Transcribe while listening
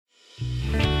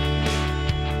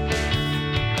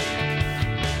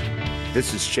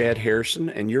This is Chad Harrison,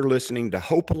 and you're listening to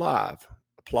Hope Alive,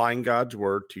 applying God's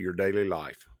Word to your daily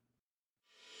life.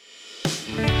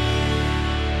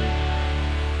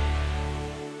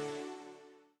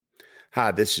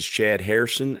 Hi, this is Chad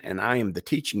Harrison, and I am the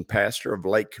teaching pastor of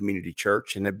Lake Community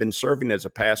Church and have been serving as a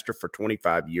pastor for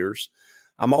 25 years.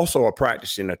 I'm also a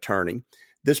practicing attorney.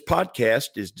 This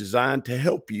podcast is designed to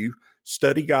help you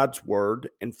study God's Word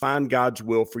and find God's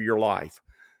will for your life.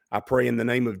 I pray in the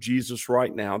name of Jesus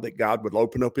right now that God would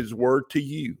open up His Word to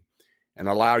you and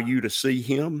allow you to see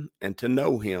Him and to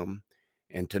know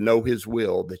His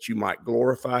will, that you might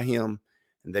glorify Him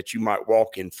and that you might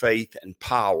walk in faith and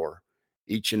power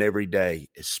each and every day,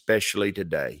 especially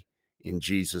today, in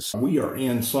Jesus' name. We are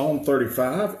in Psalm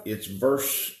 35.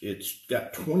 It's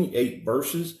got 28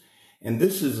 verses, and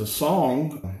this is a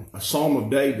Psalm of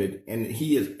David, and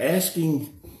he is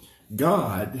asking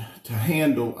God to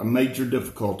handle a major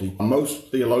difficulty. Most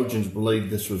theologians believe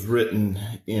this was written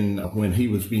when he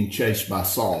was being chased by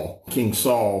King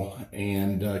Saul,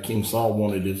 and King Saul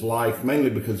wanted his life, mainly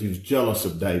because he was jealous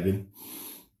of David.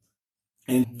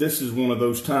 And this is one of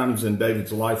those times in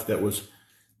David's life that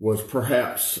was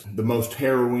perhaps the most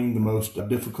harrowing, the most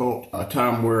difficult, a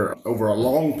time where over a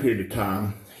long period of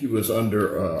time he was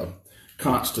under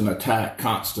constant attack,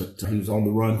 he was on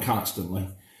the run constantly.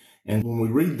 And when we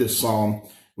read this psalm,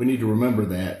 we need to remember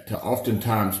that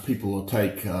oftentimes people will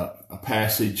take a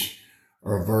passage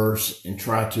or a verse and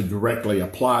try to directly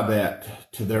apply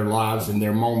that to their lives in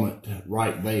their moment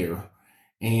right there.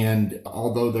 And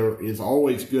although there is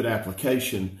always good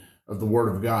application of the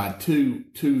Word of God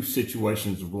to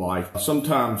situations of life,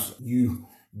 sometimes you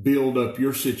build up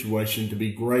your situation to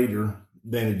be greater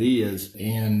than it is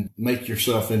and make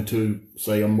yourself into,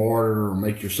 say, a martyr, or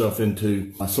make yourself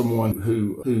into someone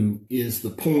who is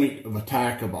the point of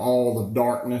attack of all the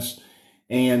darkness.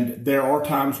 And there are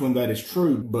times when that is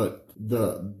true, but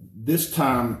this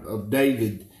time of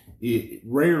David,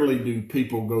 rarely do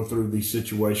people go through these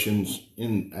situations,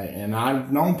 and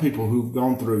I've known people who've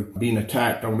gone through being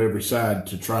attacked on every side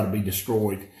to try to be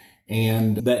destroyed.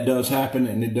 And that does happen,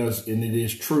 and it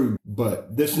is true.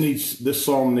 But this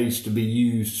psalm needs to be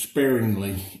used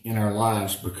sparingly in our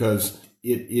lives, because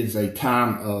it is a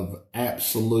time of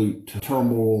absolute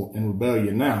turmoil and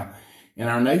rebellion. Now, in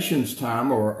our nation's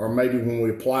time, or maybe when we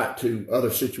apply it to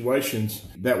other situations,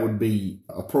 that would be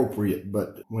appropriate.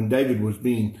 But when David was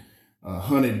being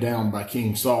hunted down by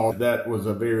King Saul, that was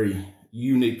a very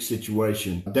unique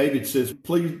situation. David says,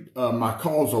 "Plead my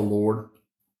cause, O Lord,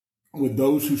 with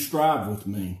those who strive with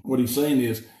me." What he's saying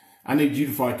is, I need you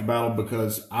to fight the battle,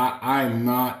 because I am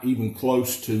not even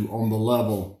close to on the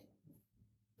level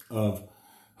of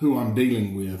who I'm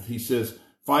dealing with. He says,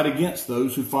 fight against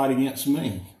those who fight against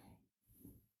me.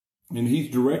 And he's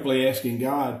directly asking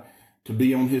God to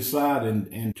be on his side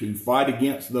and to fight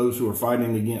against those who are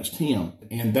fighting against him.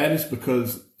 And that is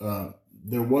because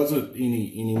there wasn't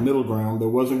any middle ground. There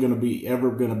wasn't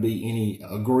ever going to be any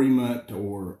agreement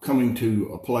or coming to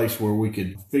a place where we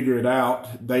could figure it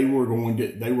out. They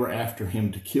were after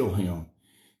him to kill him.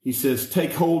 He says,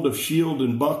 take hold of shield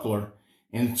and buckler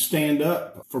and stand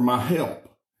up for my help.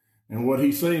 And what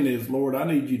he's saying is, Lord, I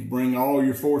need you to bring all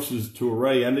your forces to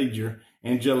array. I need your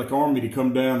angelic army to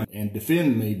come down and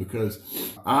defend me, because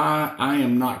I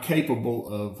am not capable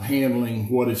of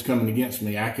handling what is coming against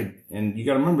me. And you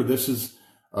got to remember, this is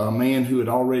a man who had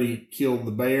already killed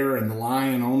the bear and the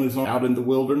lion on his own out in the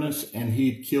wilderness, and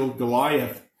he'd killed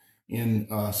Goliath in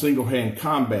single-hand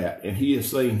combat. And he is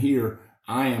saying here,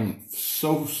 I am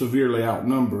so severely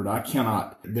outnumbered. I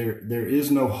cannot, there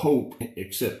is no hope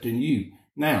except in you.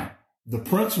 Now, the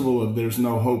principle of there's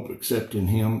no hope except in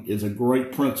him is a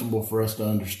great principle for us to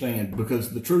understand, because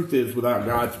the truth is, without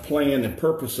God's plan and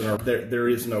purpose there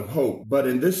is no hope. But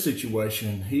in this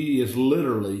situation, he is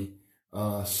literally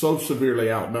so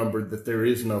severely outnumbered that there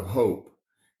is no hope.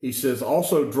 He says,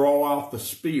 also draw out the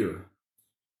spear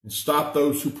and stop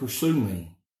those who pursue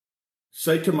me.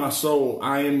 Say to my soul,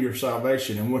 I am your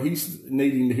salvation. And what he's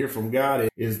needing to hear from God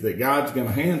is that God's going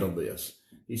to handle this.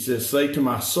 He says, say to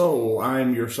my soul, I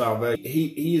am your salvation.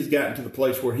 He has gotten to the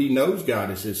place where he knows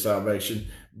God is his salvation,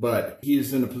 but he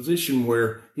is in a position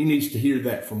where he needs to hear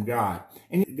that from God.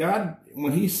 And God,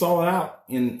 when he saw out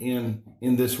in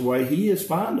this way, he is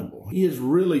findable. He is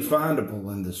really findable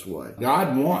in this way.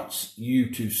 God wants you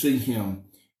to see him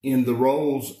in the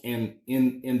roles and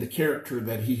in the character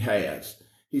that he has.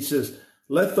 He says,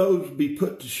 let those be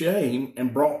put to shame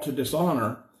and brought to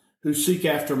dishonor who seek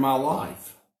after my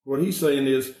life. What he's saying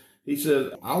is, he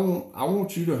says, I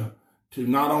want you to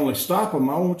not only stop them,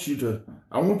 I want you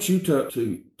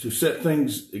to set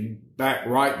things back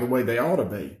right the way they ought to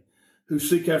be. Who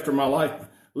seek after my life,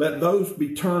 let those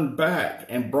be turned back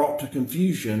and brought to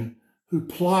confusion who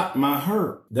plot my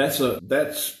hurt. That's a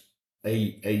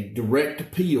direct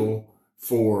appeal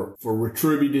for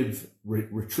retributive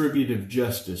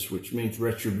justice, which means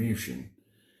retribution.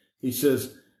 He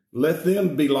says, let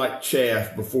them be like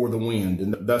chaff before the wind.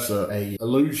 And that's a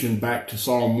allusion back to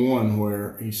Psalm 1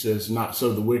 where he says, not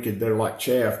so the wicked, they're like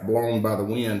chaff blown by the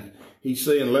wind. He's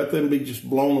saying, let them be just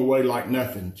blown away like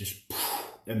nothing, just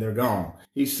and they're gone.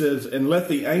 He says, and let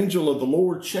the angel of the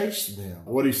Lord chase them.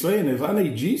 What he's saying is, I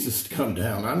need Jesus to come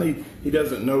down. He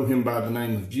doesn't know him by the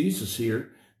name of Jesus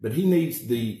here, but he needs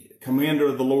the commander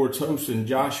of the Lord's host in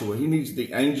Joshua. He needs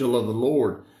the angel of the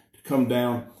Lord to come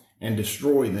down and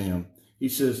destroy them. He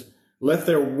says, let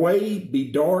their way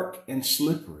be dark and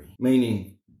slippery,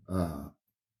 meaning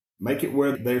make it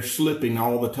where they're slipping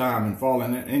all the time and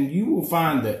falling. And you will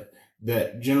find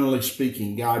that generally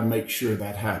speaking, God makes sure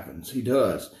that happens. He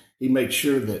does. He makes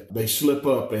sure that they slip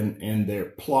up and their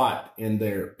plot and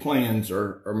their plans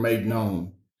are made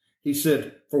known. He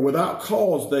said, for without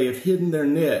cause they have hidden their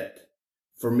net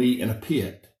for me in a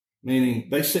pit, meaning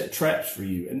they set traps for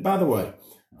you. And by the way,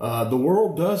 the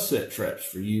world does set traps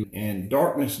for you, and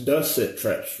darkness does set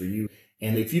traps for you.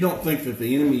 And if you don't think that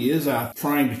the enemy is out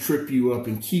trying to trip you up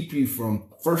and keep you from,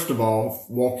 first of all,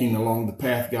 walking along the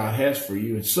path God has for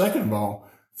you, and second of all,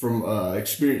 from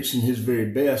experiencing his very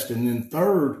best, and then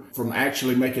third, from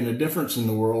actually making a difference in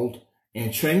the world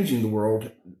and changing the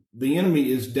world, the enemy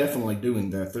is definitely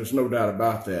doing that. There's no doubt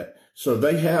about that. So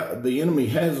the enemy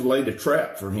has laid a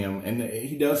trap for him, and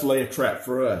he does lay a trap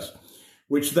for us,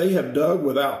 which they have dug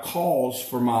without cause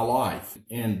for my life.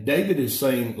 And David is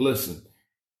saying, listen,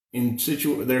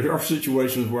 there are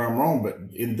situations where I'm wrong, but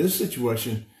in this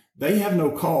situation, they have no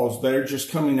cause. They're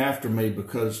just coming after me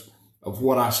because of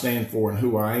what I stand for and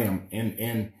who I am.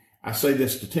 And I say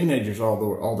this to teenagers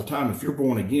all the time. If you're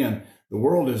born again, the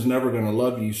world is never going to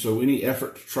love you. So any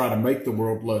effort to try to make the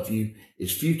world love you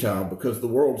is futile, because the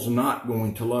world's not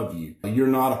going to love you. You're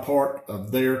not a part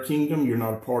of their kingdom. You're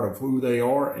not a part of who they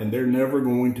are, and they're never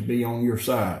going to be on your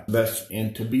side.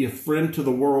 And to be a friend to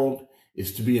the world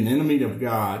is to be an enemy of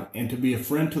God, and to be a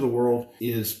friend to the world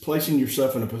is placing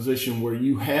yourself in a position where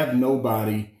you have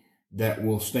nobody that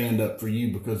will stand up for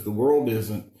you, because the world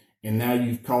isn't. And now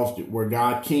you've caused it where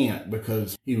God can't,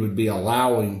 because he would be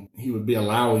allowing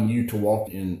you to walk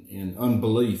in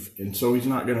unbelief. And so he's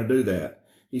not going to do that.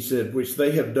 He said, which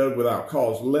they have dug without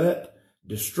cause, let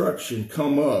destruction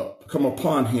come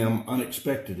upon him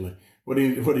unexpectedly. What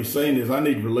he's saying is, I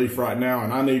need relief right now,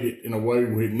 and I need it in a way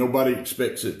where nobody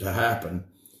expects it to happen.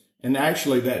 And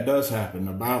actually that does happen.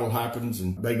 A battle happens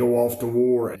and they go off to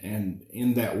war. And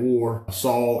in that war,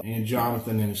 Saul and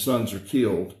Jonathan and his sons are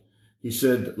killed. He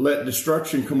said, let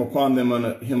destruction come upon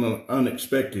him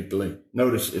unexpectedly.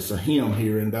 Notice it's a him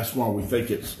here, and that's why we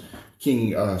think it's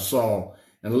King Saul.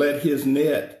 And let his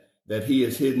net that he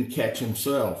has hidden catch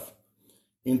himself.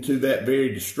 Into that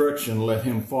very destruction let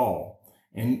him fall.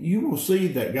 And you will see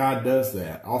that God does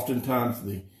that. Oftentimes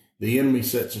the enemy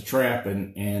sets a trap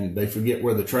and they forget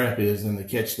where the trap is, and they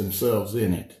catch themselves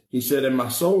in it. He said, and my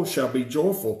soul shall be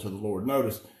joyful to the Lord.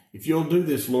 Notice, if you'll do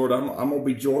this, Lord, I'm going to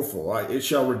be joyful. It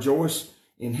shall rejoice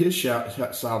in his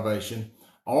salvation.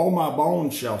 All my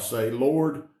bones shall say,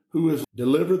 Lord, who has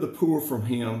delivered the poor from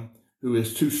him who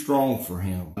is too strong for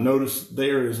him. Notice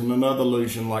there is another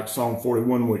allusion like Psalm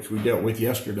 41, which we dealt with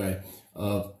yesterday,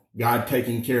 of God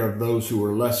taking care of those who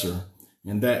are lesser.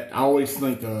 And that I always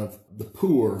think of the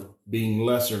poor being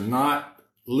lesser, not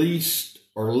least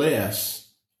or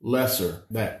less, lesser.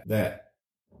 That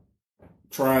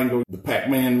triangle, the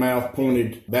Pac-Man mouth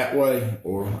pointed that way,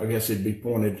 or I guess it'd be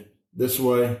pointed this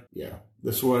way. Yeah,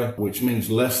 this way, which means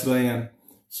less than.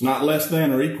 It's not less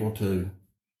than or equal to,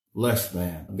 less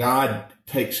than. God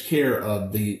takes care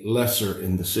of the lesser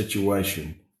in the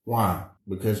situation. Why?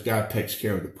 Because God takes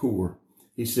care of the poor.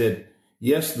 He said,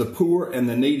 yes, the poor and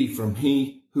the needy from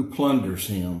he who plunders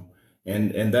him.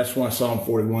 And that's why Psalm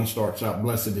 41 starts out,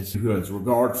 blessed is he who has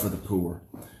regard for the poor.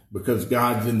 Because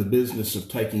God's in the business of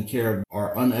taking care of,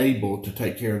 are unable to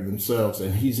take care of themselves.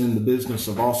 And he's in the business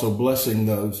of also blessing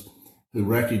those who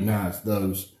recognize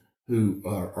those who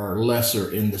are lesser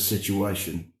in the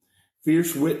situation.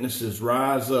 Fierce witnesses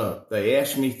rise up. They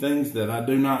ask me things that I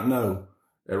do not know.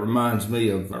 That reminds me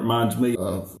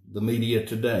of the media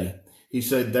today. He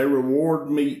said, they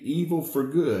reward me evil for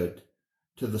good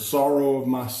to the sorrow of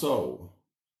my soul.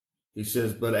 He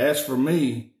says, but as for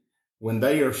me, when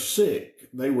they were sick,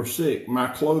 my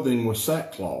clothing was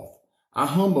sackcloth. I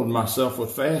humbled myself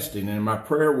with fasting, and my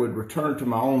prayer would return to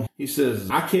my own. He says,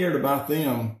 I cared about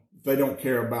them. They don't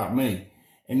care about me.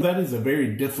 And that is a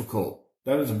very difficult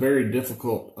That is a very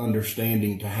difficult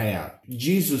understanding to have.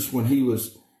 Jesus, when he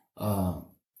was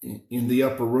in the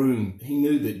upper room, he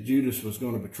knew that Judas was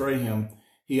going to betray him.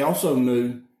 He also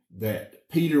knew that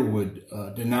Peter would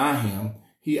deny him.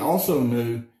 He also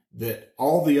knew that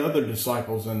all the other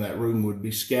disciples in that room would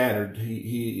be scattered.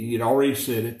 He had already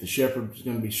said it. The shepherd was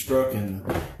going to be struck and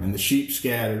the sheep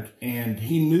scattered. And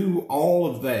he knew all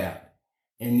of that,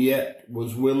 and yet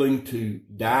was willing to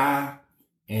die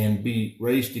and be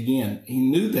raised again. He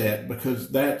knew that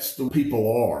because that's the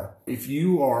people are. If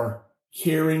you are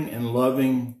caring and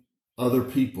loving other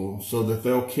people so that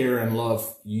they'll care and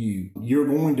love you, you're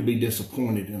going to be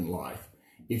disappointed in life.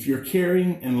 If you're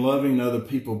caring and loving other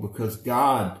people because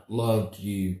God loved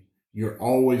you, you're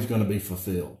always going to be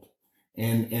fulfilled.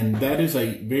 And that is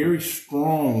a very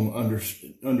strong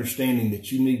understanding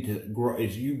that you need to grow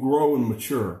as you grow and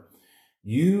mature.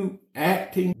 You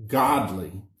acting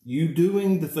godly, you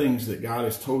doing the things that God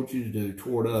has told you to do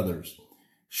toward others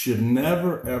should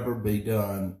never, ever be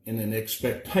done in an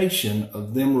expectation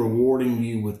of them rewarding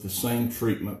you with the same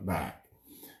treatment back,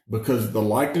 because the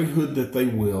likelihood that they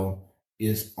will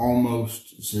is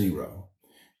almost zero.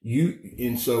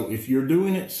 And so if you're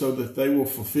doing it so that they will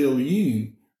fulfill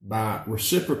you by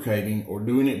reciprocating or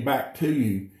doing it back to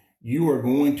you, you are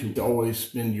going to always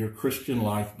spend your Christian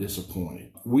life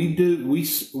disappointed. We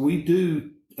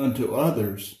do unto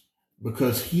others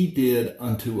because he did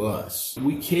unto us.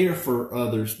 We care for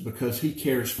others because he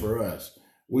cares for us.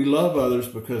 We love others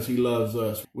because he loves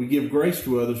us. We give grace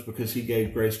to others because he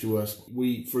gave grace to us.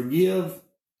 We forgive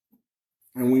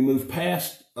and we move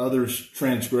past others'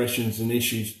 transgressions and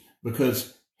issues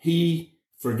because he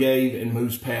forgave and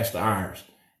moves past ours.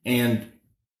 And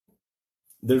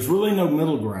there's really no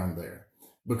middle ground there,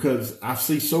 because I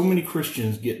see so many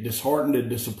Christians get disheartened and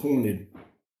disappointed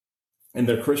in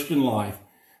their Christian life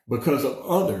because of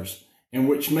others, and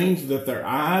which means that their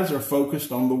eyes are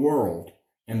focused on the world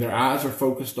and their eyes are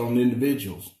focused on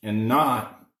individuals and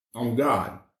not on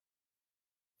God.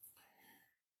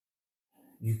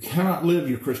 You cannot live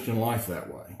your Christian life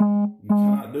that way. You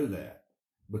cannot do that,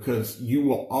 because you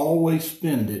will always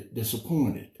spend it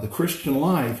disappointed. The Christian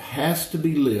life has to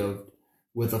be lived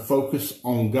with a focus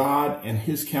on God and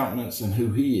his countenance and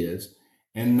who he is,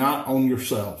 and not on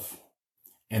yourself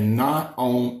and not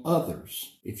on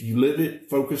others. If you live it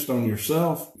focused on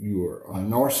yourself, you are a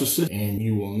narcissist and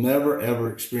you will never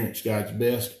ever experience God's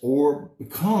best or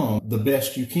become the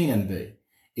best you can be.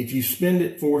 If you spend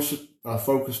it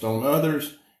focused on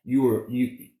others,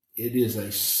 it is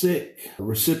a sick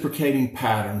reciprocating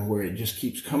pattern where it just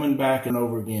keeps coming back and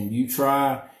over again. You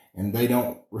try and they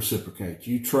don't reciprocate.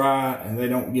 You try and they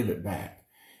don't give it back.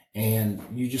 And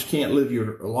you just can't live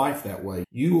your life that way.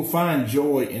 You will find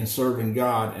joy in serving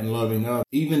God and loving others,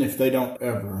 even if they don't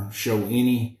ever show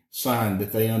any sign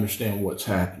that they understand what's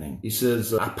happening. He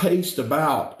says, I paced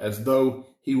about as though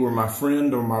he were my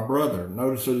friend or my brother.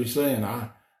 Notice what he's saying.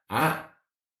 I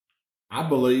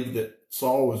believed that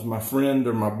Saul was my friend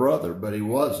or my brother, but he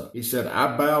wasn't. He said,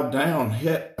 I bowed down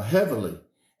heavily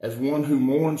as one who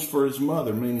mourns for his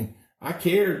mother, meaning I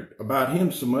cared about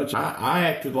him so much. I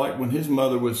acted like when his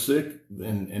mother was sick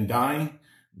and dying,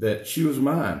 that she was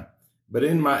mine. But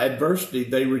in my adversity,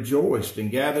 they rejoiced and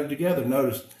gathered together.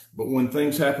 Notice, but when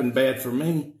things happened bad for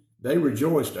me, they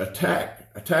rejoiced.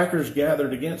 Attackers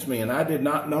gathered against me, and I did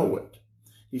not know it.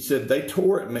 He said, they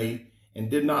tore at me and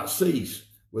did not cease.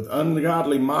 With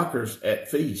ungodly mockers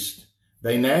at feast,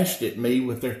 they gnashed at me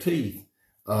with their teeth.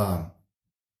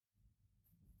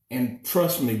 And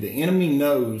trust me, the enemy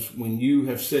knows when you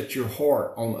have set your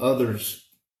heart on others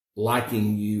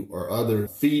liking you or others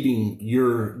feeding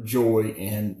your joy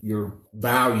and your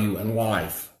value in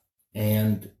life.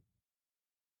 And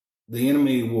the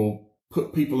enemy will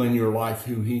put people in your life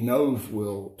who he knows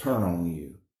will turn on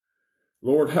you.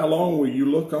 Lord, how long will you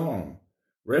look on?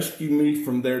 Rescue me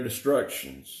from their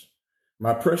destructions,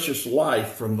 my precious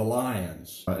life from the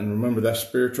lions. And remember, that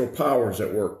spiritual powers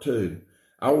at work too.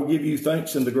 I will give you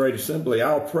thanks in the great assembly.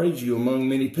 I'll praise you among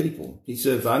many people. He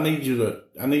says, I need you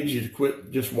to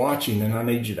quit just watching, and I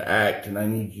need you to act, and I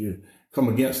need you to come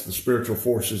against the spiritual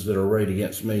forces that are arrayed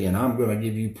against me, and I'm going to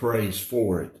give you praise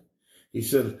for it. He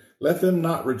said, let them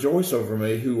not rejoice over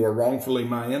me who are wrongfully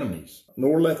my enemies,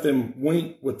 nor let them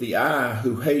wink with the eye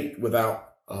who hate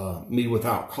me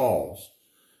without cause.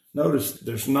 Notice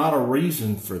there's not a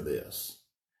reason for this.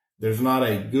 There's not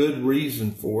a good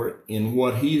reason for it in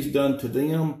what he's done to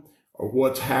them or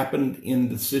what's happened in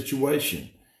the situation.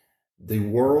 The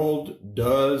world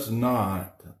does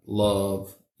not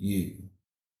love you.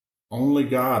 Only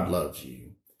God loves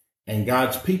you. And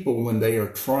God's people, when they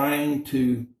are trying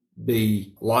to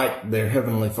be like their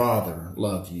Heavenly Father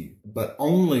loves you, but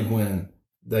only when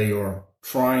they are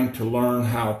trying to learn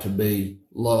how to be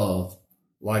loved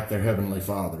like their Heavenly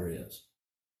Father is.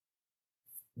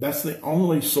 That's the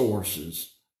only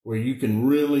sources where you can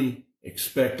really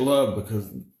expect love, because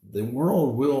the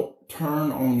world will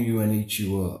turn on you and eat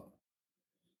you up.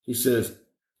 He says,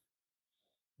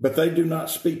 but they do not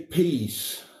speak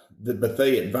peace, but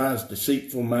they advise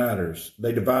deceitful matters.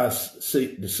 They devise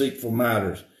deceitful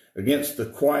matters against the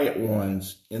quiet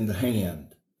ones in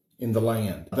the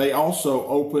land. They also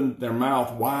opened their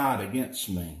mouth wide against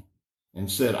me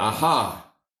and said,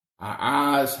 aha, our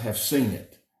eyes have seen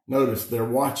it. Notice they're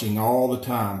watching all the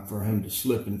time for him to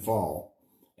slip and fall.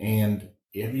 And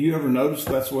have you ever noticed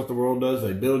that's what the world does?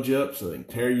 They build you up so they can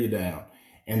tear you down.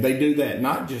 And they do that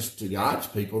not just to God's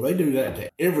people. They do that to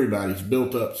everybody's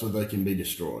built up so they can be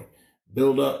destroyed.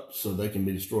 Build up so they can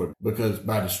be destroyed. Because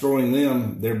by destroying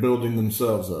them, they're building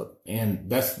themselves up. And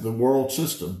that's the world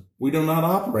system. We do not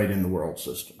operate in the world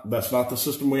system. That's not the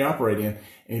system we operate in.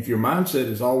 And if your mindset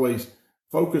is always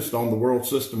focused on the world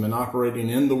system and operating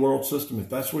in the world system, if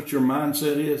that's what your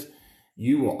mindset is,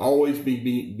 you will always be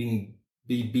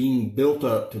being built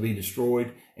up to be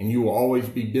destroyed, and you will always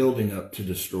be building up to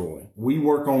destroy. We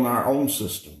work on our own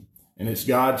system, and it's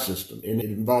God's system, and it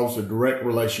involves a direct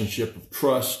relationship of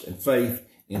trust and faith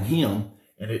in Him,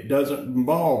 and it doesn't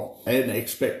involve an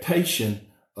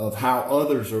expectation of how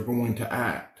others are going to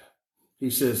act. He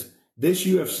says, this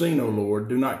you have seen, O Lord.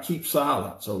 Do not keep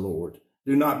silence, O Lord.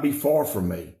 Do not be far from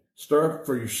me. Stir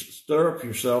up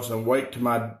yourselves and wait to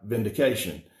my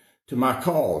vindication, to my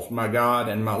cause, my God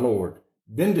and my Lord.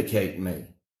 Vindicate me,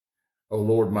 O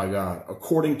Lord my God,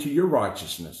 according to your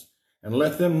righteousness, and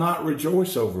let them not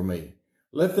rejoice over me.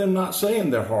 Let them not say in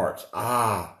their hearts,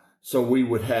 ah, so we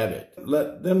would have it.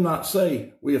 Let them not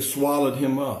say, we have swallowed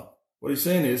him up. What he's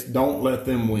saying is, don't let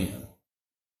them win.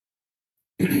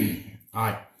 All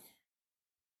right.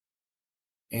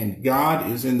 And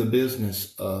God is in the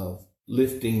business of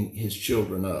lifting his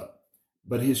children up.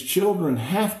 But his children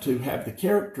have to have the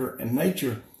character and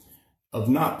nature of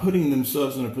not putting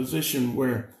themselves in a position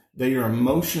where they are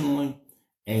emotionally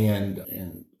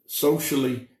and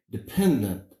socially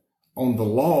dependent on the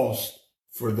lost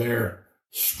for their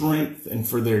strength and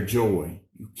for their joy.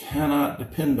 You cannot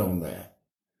depend on that.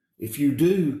 If you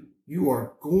do, you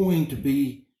are going to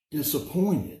be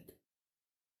disappointed.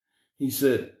 He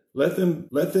said, let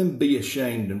them be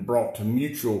ashamed and brought to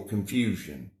mutual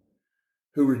confusion,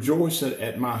 who rejoice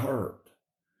at my hurt.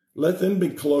 Let them be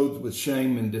clothed with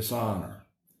shame and dishonor,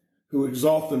 who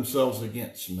exalt themselves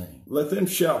against me. Let them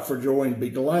shout for joy and be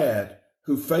glad,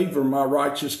 who favor my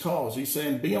righteous cause. He's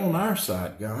saying, be on our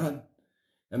side, God.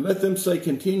 And let them say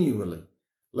continually,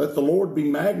 let the Lord be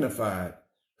magnified,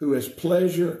 who has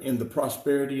pleasure in the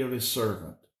prosperity of his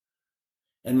servant.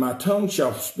 And my tongue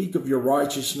shall speak of your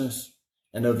righteousness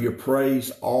and of your praise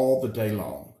all the day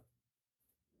long.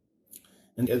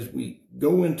 And as we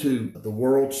go into the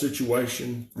world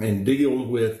situation and deal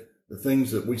with the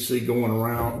things that we see going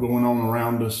on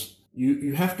around us,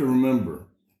 you have to remember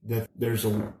that there's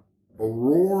a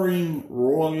roiling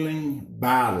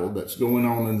battle that's going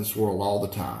on in this world all the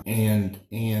time.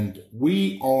 And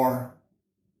we are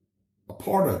a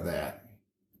part of that.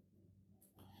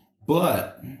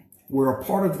 But we're a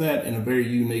part of that in a very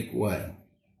unique way.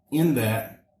 In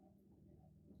that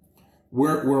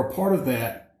we're a part of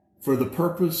that for the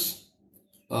purpose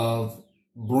of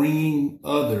bringing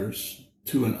others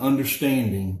to an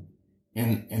understanding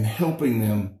and helping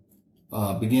them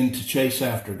begin to chase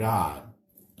after God,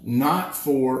 not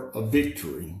for a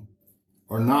victory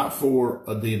or not for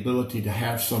the ability to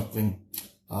have something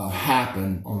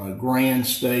happen on a grand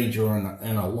stage or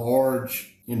in a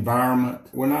large environment.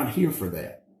 We're not here for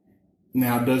that.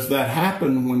 Now, does that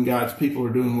happen when God's people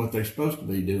are doing what they're supposed to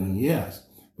be doing? Yes.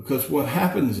 Because what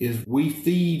happens is we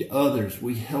feed others,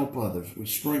 we help others, we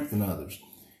strengthen others.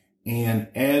 And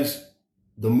as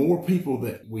the more people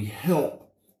that we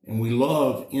help and we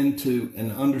love into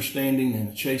an understanding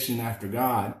and a chasing after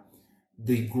God,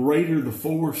 the greater the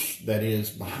force that is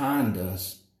behind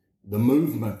us, the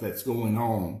movement that's going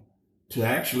on to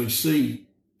actually see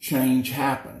change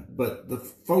happen. But the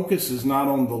focus is not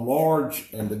on the large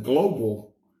and the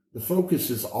global. The focus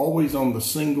is always on the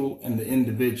single and the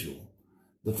individual.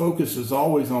 The focus is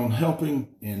always on helping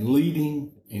and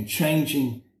leading and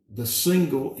changing the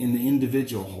single in the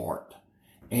individual heart.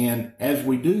 And as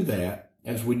we do that,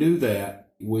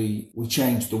 we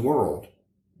change the world.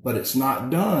 But it's not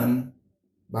done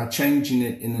by changing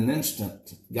it in an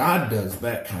instant. God does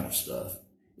that kind of stuff.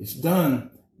 It's done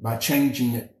by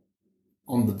changing it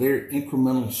on the very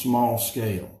incremental small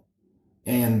scale.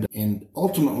 And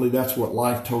ultimately, that's what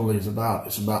life totally is about.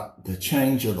 It's about the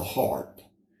change of the heart.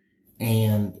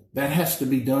 And that has to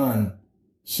be done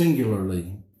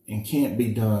singularly and can't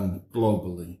be done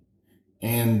globally.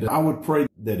 And I would pray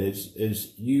that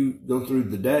as you go through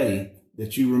the day,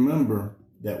 that you remember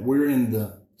that we're in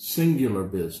the singular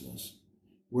business.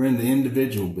 We're in the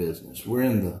individual business. We're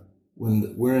in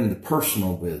the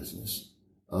personal business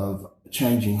of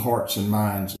changing hearts and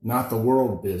minds, not the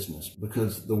world business,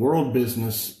 because the world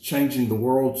business, changing the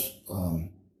world's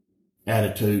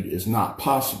attitude is not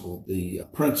possible. The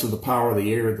prince of the power of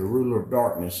the air, the ruler of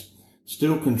darkness,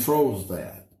 still controls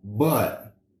that.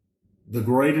 But the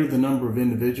greater the number of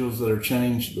individuals that are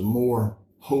changed, the more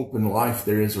hope and life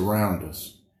there is around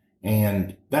us.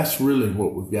 And that's really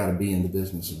what we've got to be in the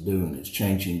business of doing, is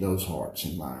changing those hearts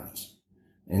and minds.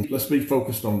 And let's be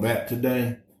focused on that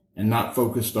today and not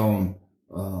focused on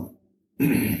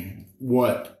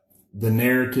what the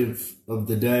narrative of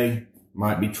the day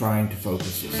might be trying to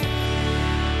focus us on.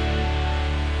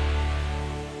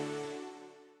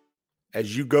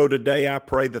 As you go today, I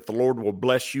pray that the Lord will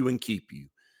bless you and keep you,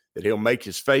 that he'll make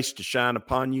his face to shine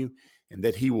upon you, and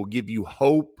that he will give you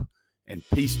hope and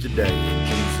peace today in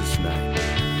Jesus'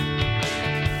 name.